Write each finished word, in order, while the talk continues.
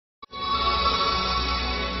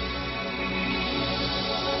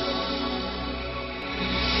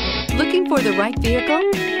Looking for the right vehicle?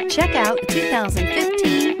 Check out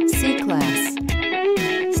 2015 C-Class.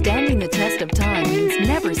 Standing the test of time means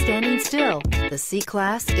never standing still. The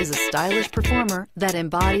C-Class is a stylish performer that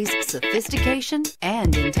embodies sophistication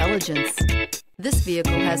and intelligence. This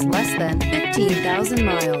vehicle has less than 15,000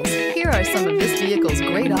 miles. Here are some of this vehicle's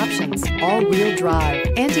great options: all-wheel drive,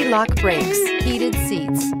 anti-lock brakes, heated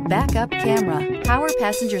seats, backup camera, power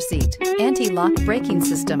passenger seat, anti-lock braking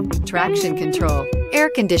system, traction control, air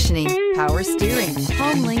conditioning, power steering,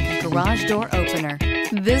 HomeLink garage door opener.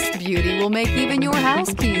 This beauty will make even your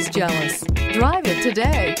house keys jealous. Drive it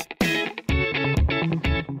today.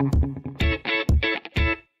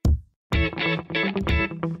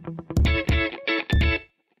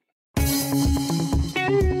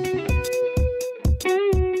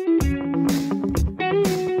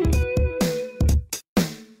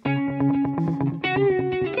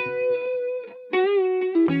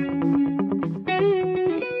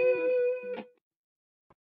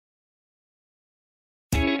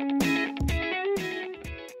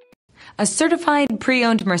 A certified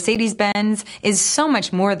pre-owned Mercedes-Benz is so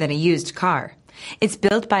much more than a used car. It's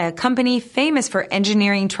built by a company famous for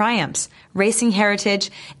engineering triumphs, racing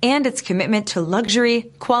heritage, and its commitment to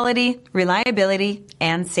luxury, quality, reliability,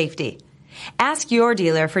 and safety. Ask your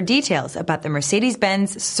dealer for details about the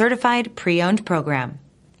Mercedes-Benz Certified Pre-Owned program.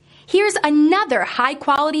 Here's another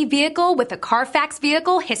high-quality vehicle with a Carfax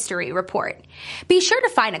Vehicle History Report. Be sure to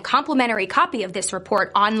find a complimentary copy of this report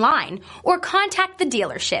online or contact the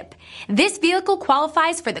dealership. This vehicle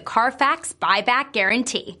qualifies for the Carfax Buyback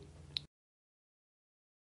Guarantee.